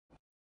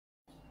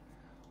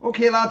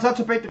Okay, lads,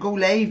 that's about to go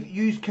live.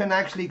 You can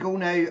actually go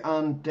now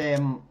and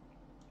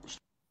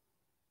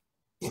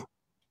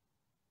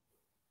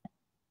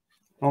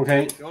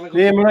okay.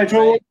 Liam, will I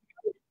throw?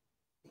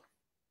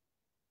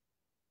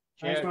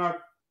 Thanks,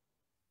 Mark.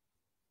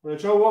 Will I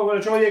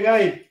throw you a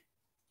guide?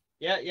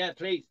 Yeah,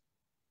 please.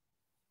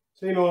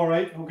 Same, all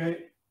right.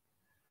 Okay.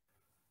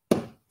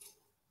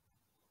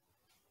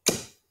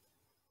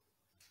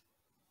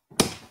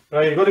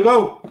 Right, you good to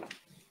go?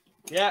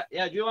 Yeah.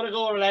 Do you want to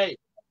go or late?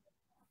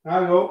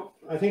 I'll go.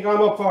 I think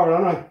I'm up for it,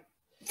 aren't I?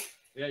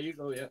 Yeah, you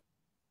go, yeah.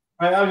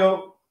 Right, I'll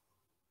go.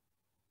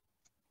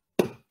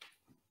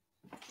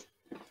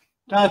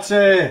 That's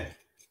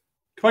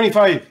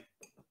 25.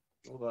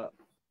 Over.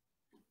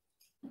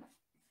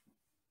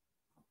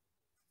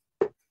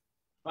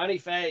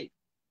 25.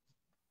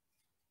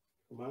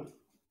 Come on.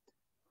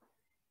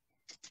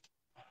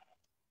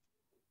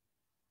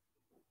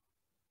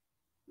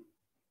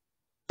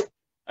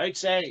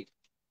 Outside.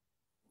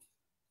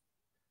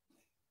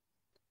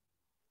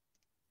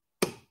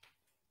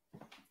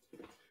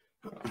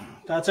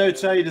 That's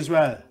outside as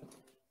well.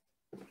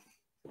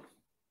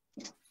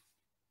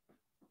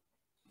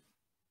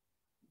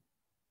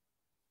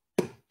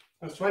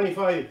 That's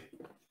 25.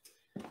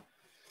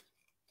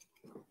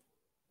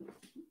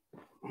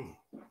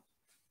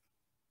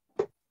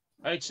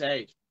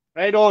 Outside.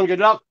 Right on, good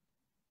luck.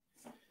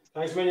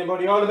 Thanks a million,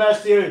 buddy. All the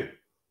best to you. Yeah.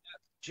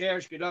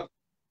 Cheers, good luck.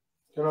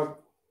 Good luck.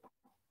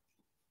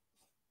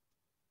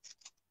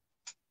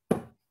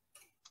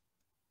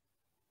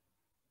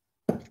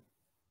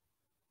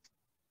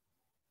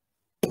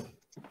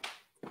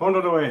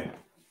 $100 away.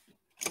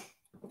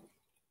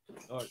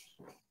 Right.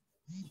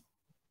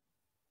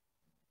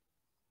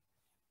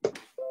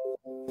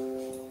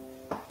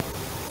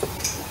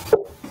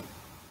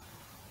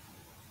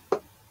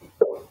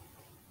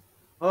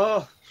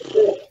 Oh,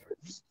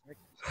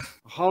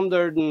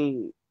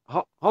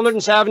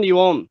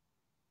 171.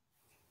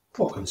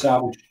 Fucking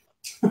savage.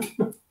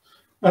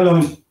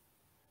 Hello.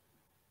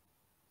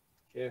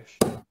 Cheers.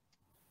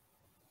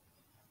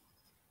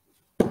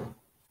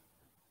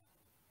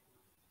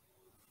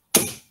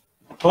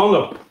 Hold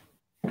up.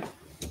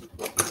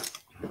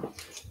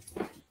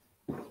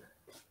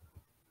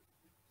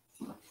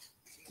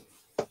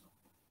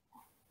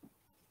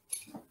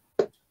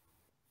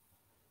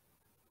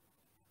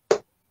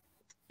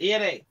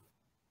 $80.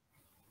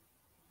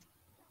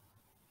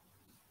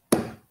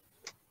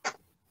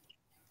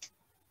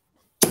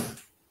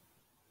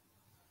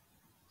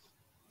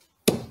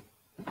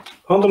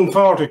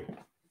 $140.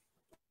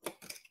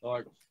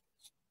 Right.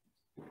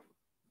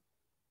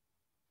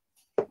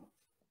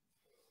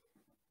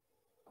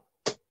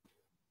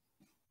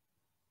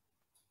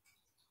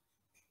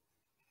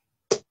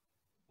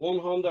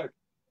 $100.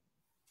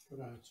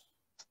 Right.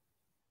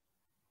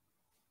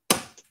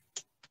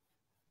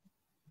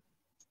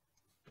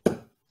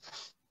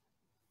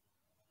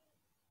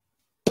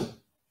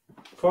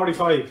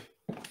 $45.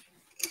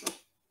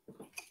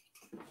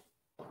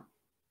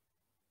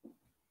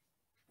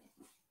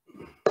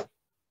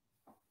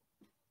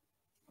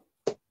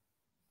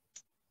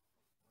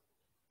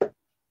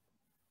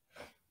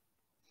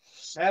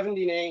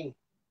 $79.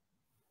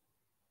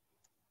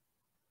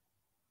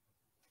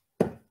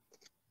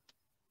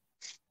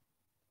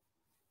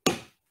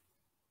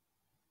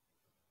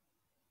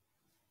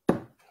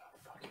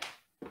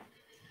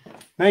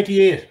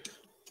 $98.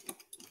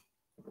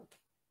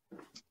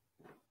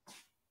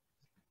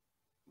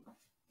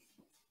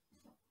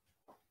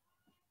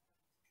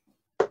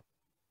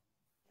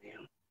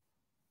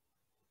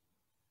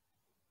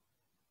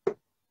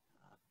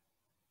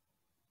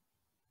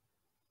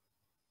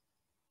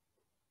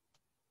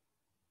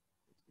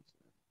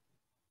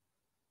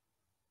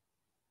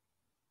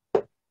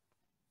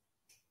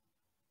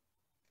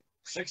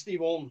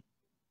 $61.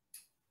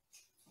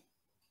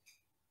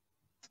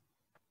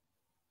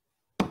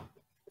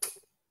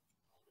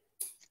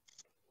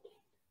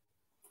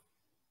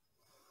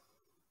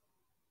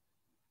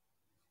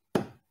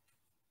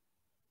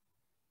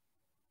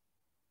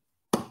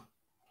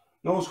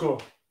 No score.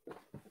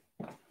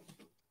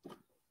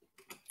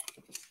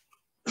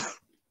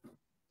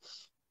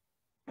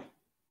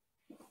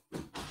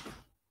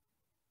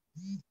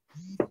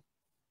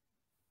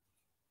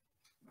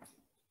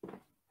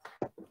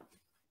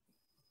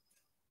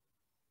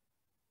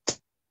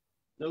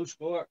 No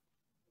score.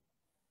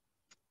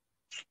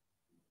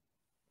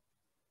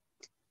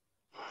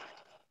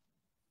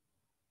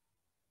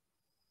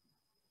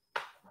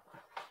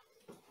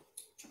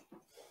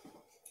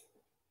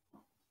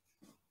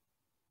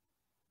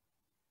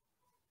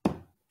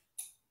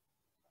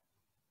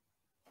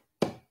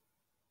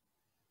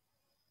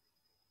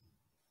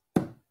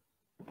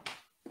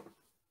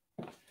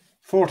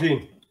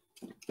 $14.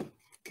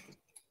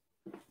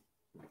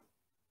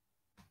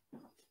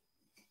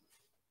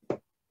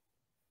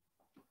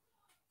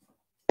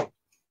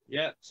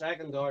 Yeah,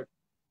 second dart.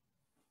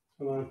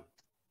 Come on.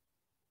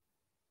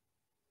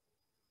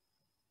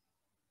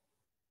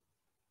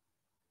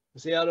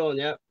 See that on,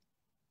 yeah.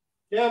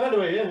 Yeah, by the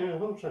way, yeah,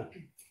 100%.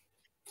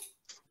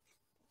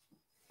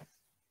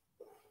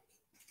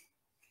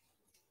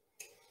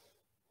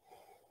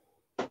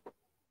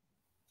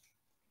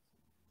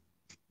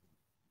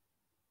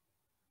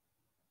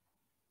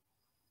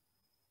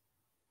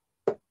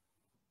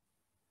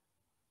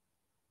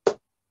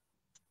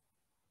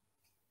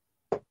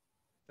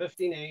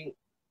 59.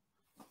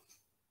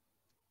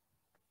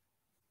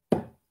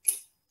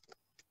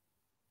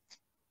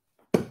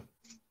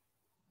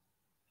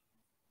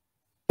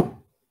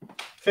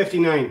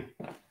 $59.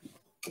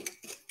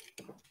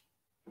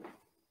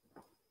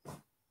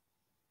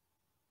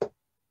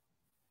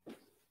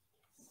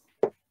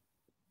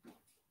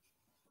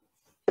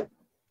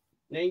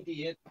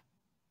 98.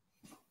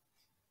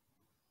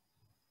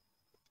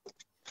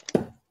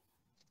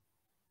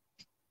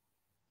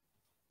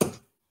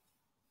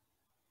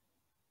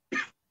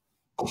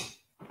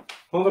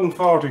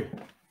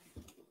 $140.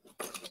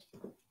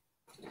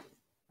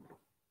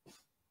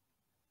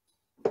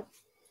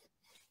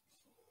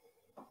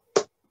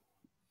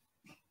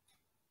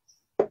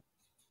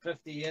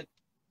 58.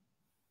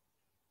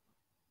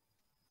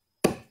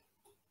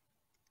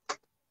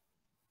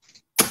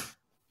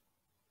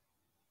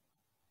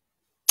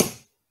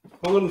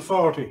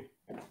 $140.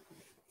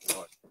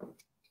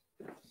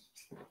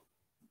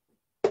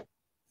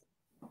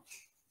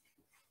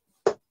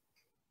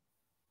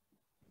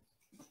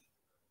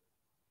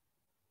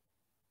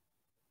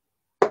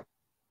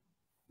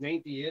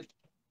 98.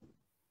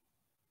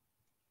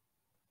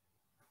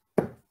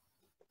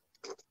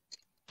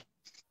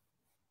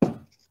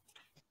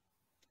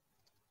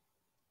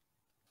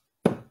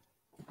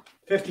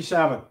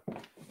 57.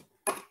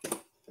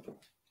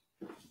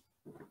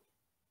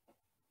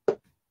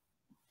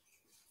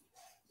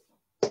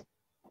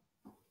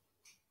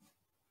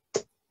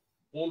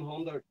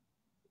 100.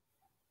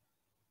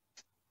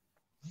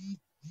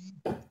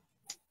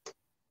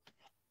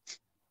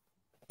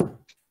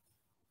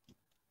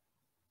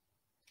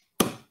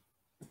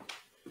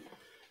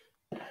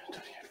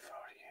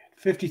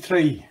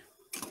 53.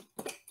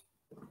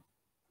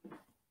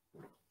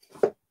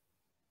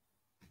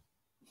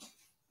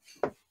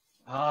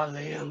 Ah,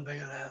 Liam,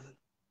 big 11.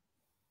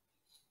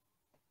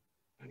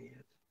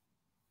 28.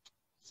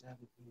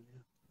 17.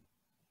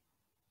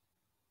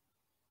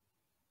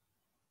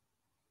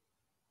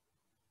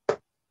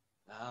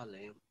 Ah,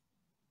 Liam.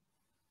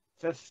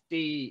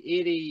 50,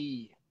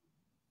 80,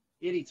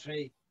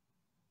 83.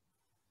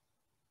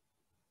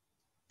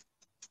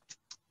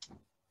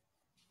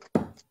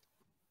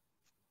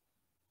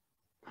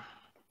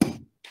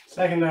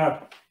 Second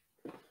dart.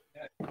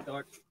 Yeah,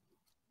 start.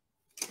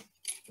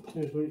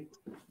 Cheers, mate.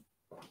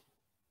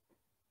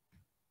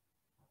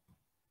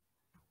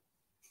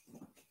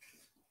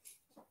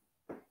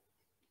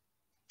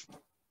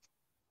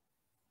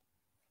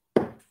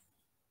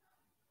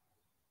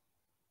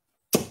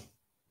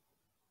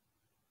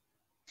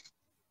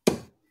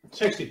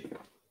 $60.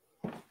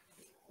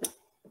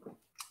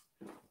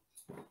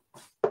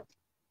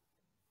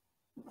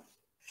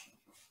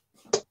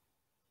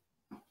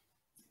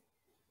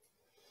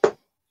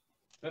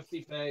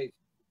 55.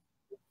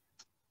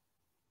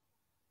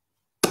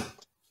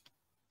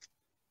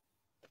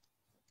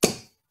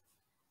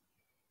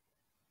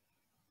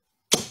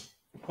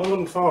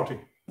 140.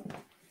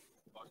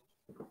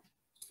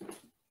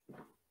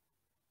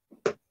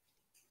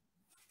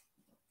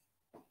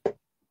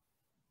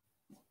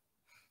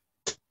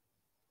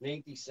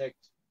 96.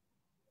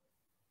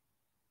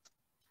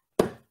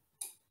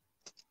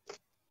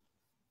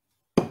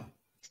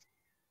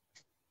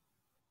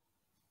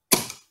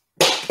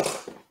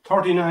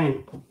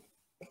 39.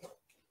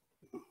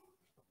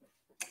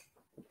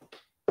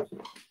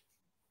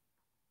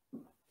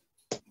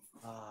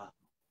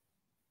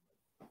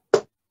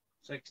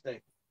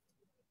 60.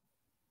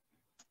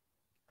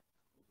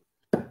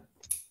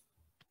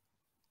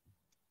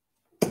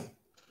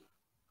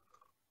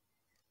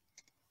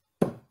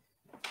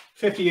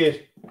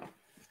 58.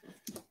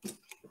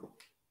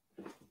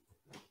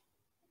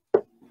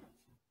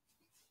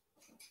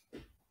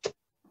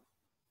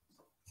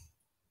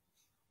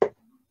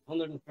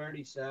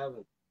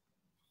 137.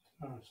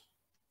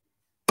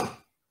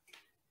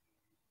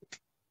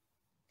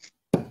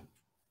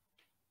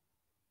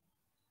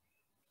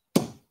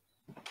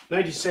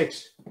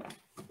 $96.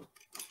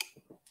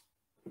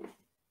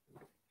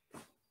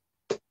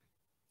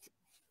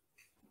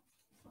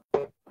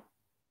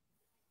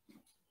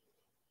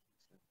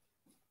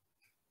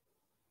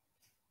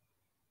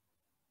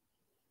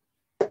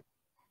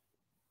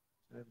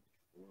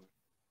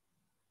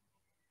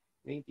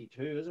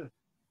 92, is it?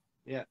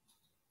 Yeah.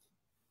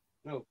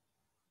 No.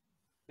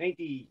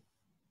 90.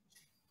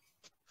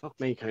 Fuck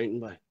me counting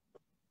by.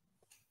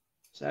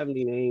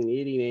 79,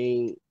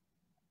 89,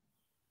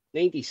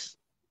 90,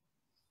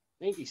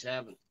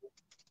 97.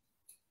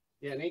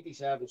 Yeah,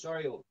 97.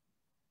 Sorry, Owen.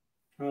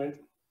 Right.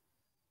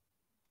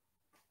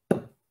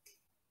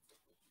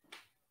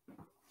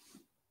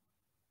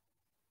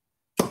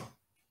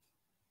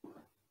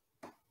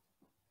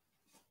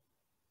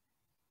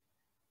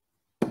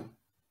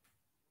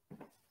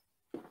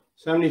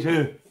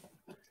 $72.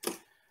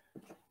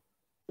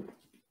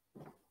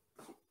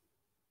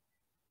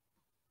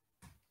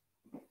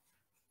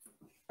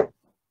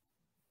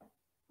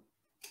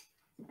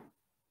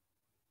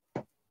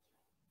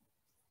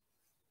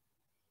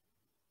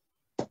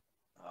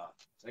 Ah,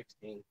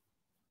 16.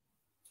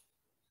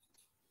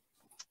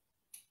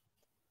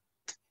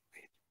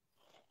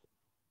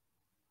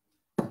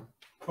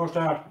 First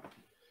start.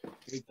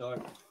 Good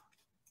dog.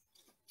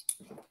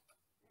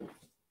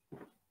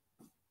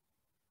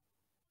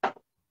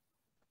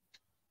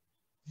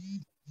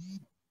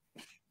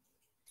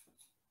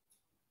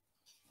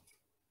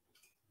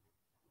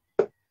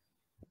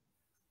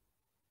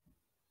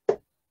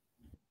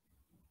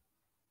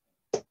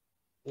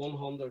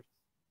 $100.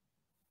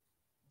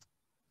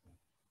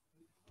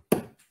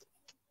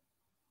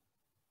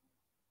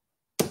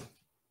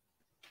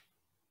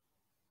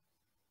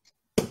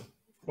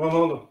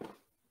 $100.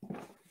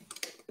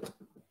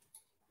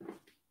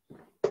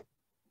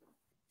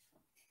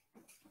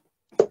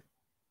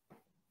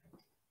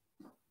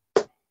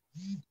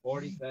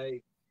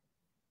 $45.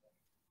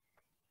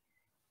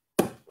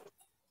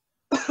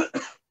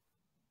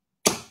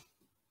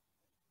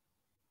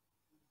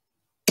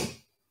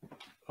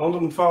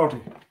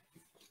 $140.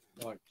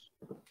 Thanks.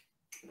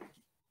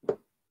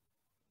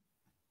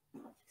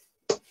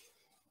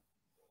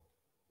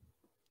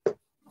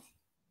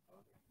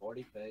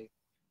 $45.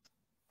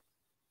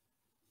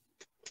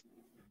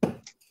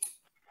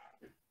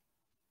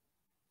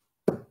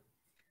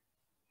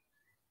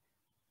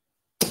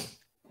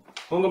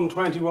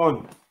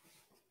 $121.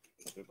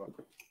 Super.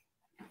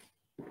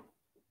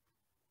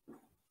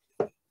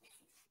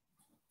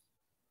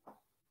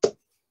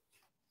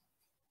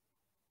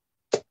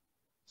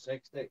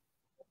 $60.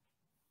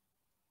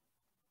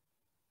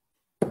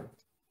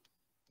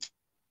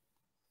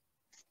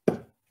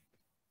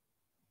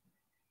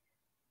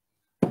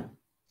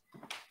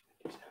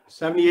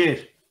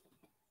 $78.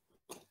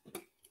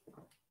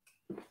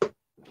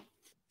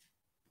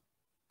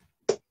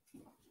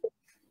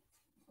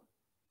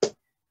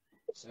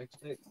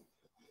 $60.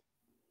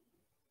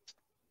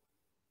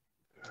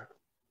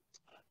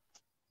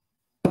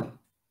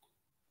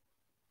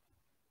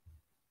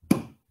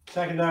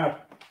 Second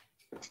start.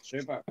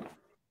 Super.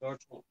 Third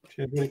one.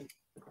 Cheers, buddy.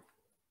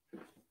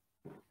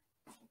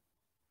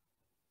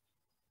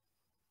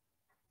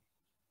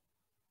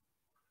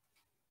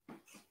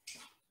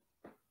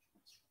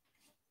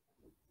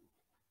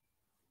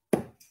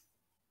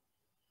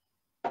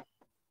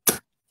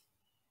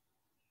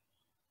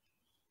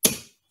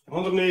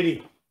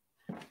 $180.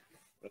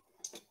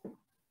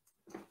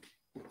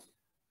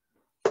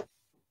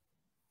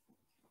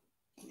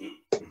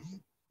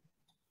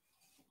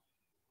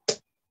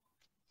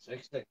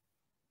 $60.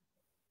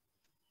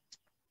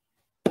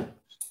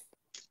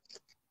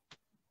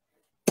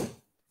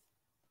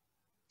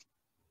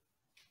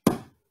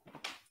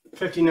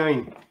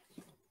 $59.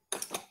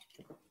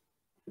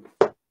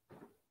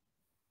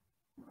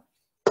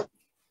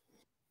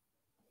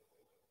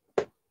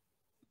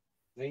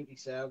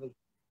 $97.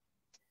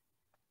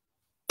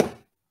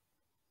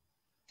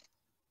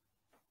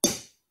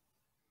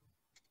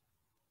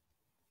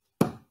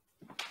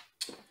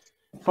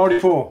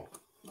 $44.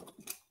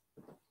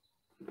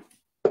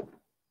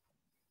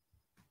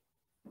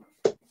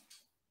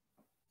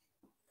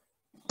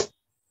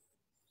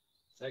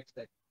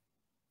 $60.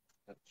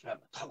 That's right.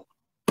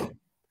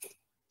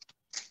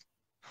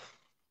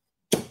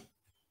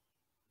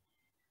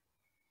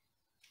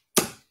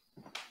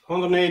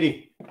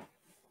 $180.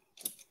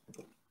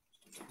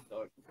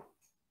 Dog.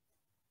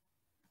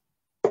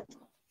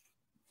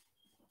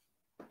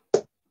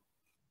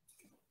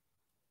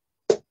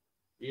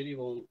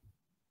 $81.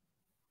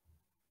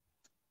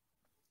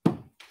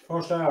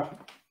 First start.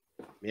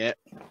 Yeah.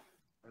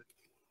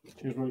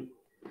 Cheers, buddy.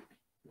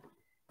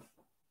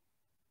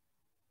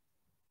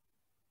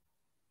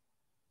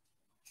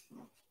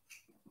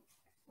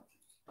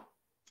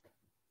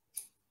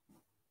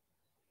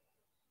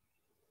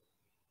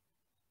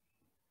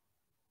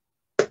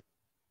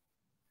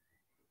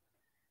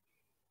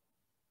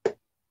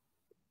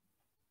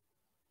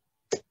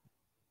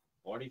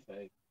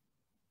 $45.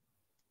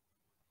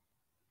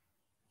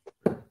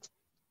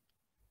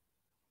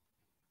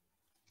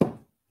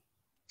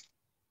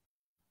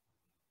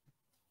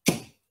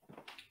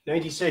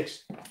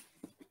 $96.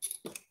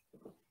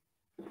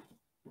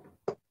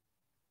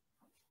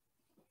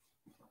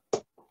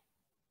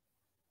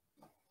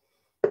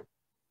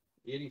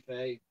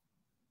 $85.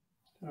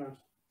 Start.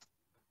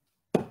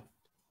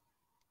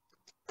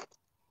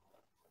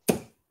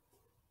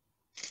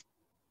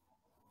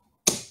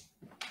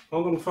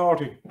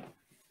 $140.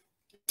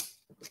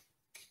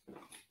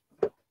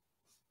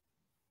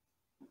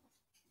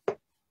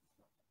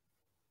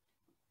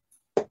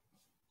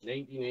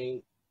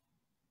 $99.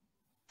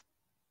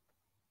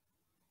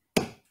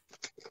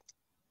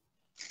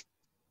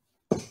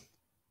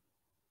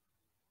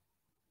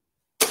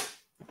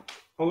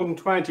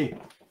 $120.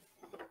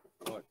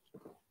 What?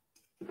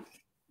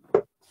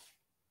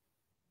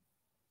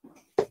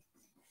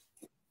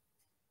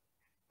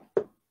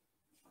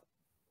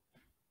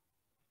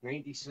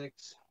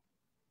 $96.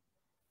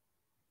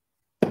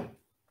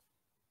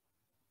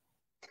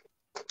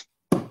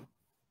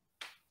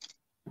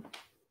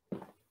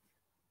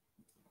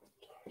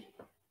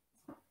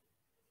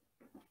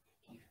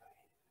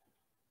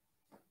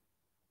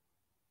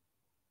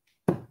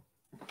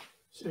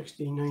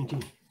 $60,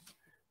 $90.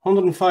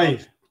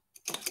 $105.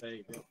 There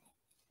you go.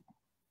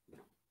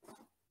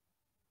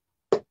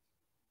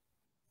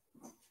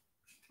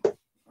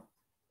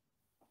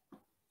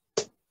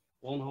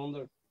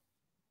 100.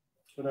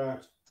 Good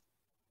art.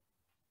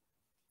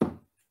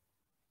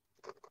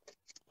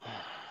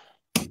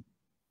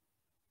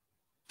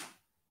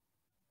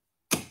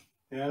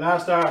 Yeah,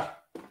 last art.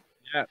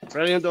 Yeah,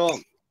 brilliant,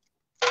 Dom.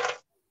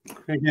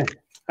 Thank you.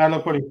 Hard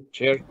luck, buddy.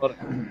 Cheers, buddy.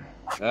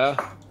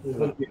 Yeah.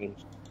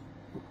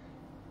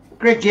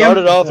 Great game.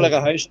 Started off like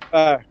a house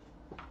fire.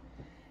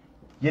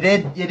 You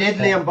did,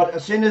 Liam. But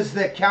as soon as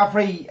the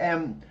Caffrey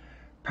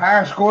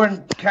power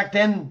scoring kicked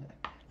in,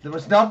 there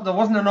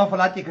wasn't enough of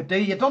that you could do.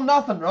 You done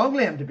nothing wrong,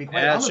 Liam. To be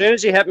quite Yeah, as honest. soon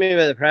as he hit me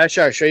with the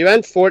pressure, sure, he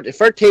went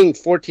 13,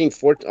 14,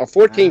 14, or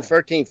 14,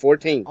 13,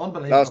 14.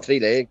 Unbelievable. Last 3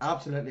 legs.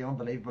 Absolutely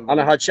unbelievable.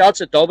 And I had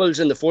shots at doubles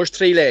in the first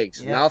 3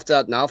 legs. And Yeah. after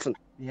that, nothing.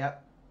 Yeah,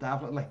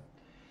 definitely.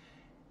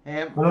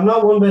 And I'm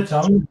not one bit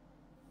sorry.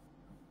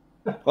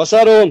 What's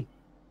that on?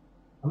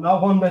 I'm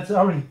not one bit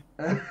sorry.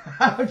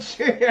 I'm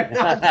sure you're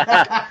not.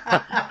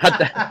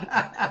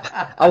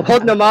 I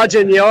wouldn't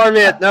imagine you are,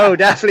 mate. No,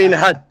 definitely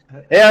not.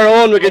 Hey,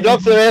 Owen, we good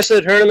luck for the rest of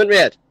the tournament,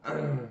 mate.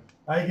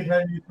 I can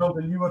tell you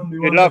something. You wouldn't be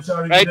Good one luck. bit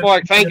sorry. Right,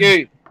 Mark, thank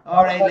you.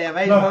 All right, Liam.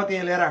 I'll talk to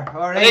you later.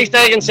 All right. Next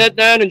day, you can sit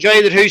down,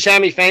 enjoy the 2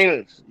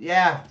 semi-finals.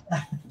 Yeah.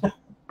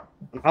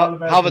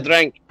 Have a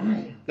drink.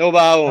 No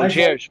bother, Owen. Thanks,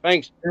 Cheers.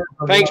 Thanks.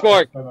 Bye-bye. Thanks,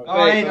 Mark. Bye-bye. All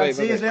right. Bye, I'll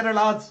see bye, you bye. later,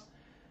 lads.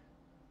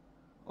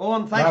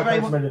 Owen, Yeah, thanks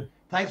very much. million.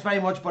 Thanks very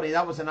much, buddy.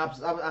 That was an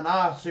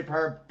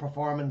superb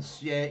performance.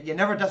 You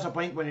never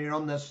disappoint when you're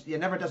on this. You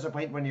never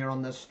disappoint when you're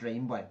on this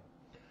stream, boy.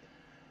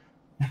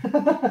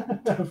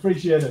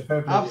 Appreciate it.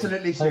 Fair play.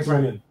 Absolutely Thanks,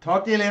 superb. million.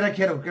 Talk to you later,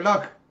 kiddo. Good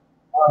luck.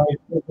 All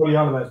right.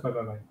 All the best.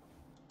 Bye-bye.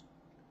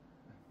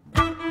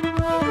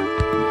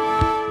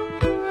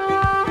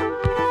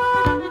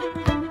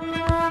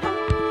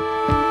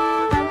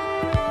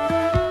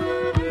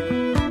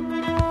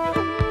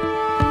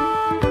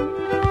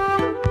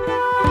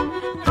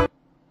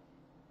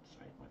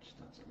 Sorry, much.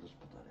 I'll just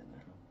put that in there.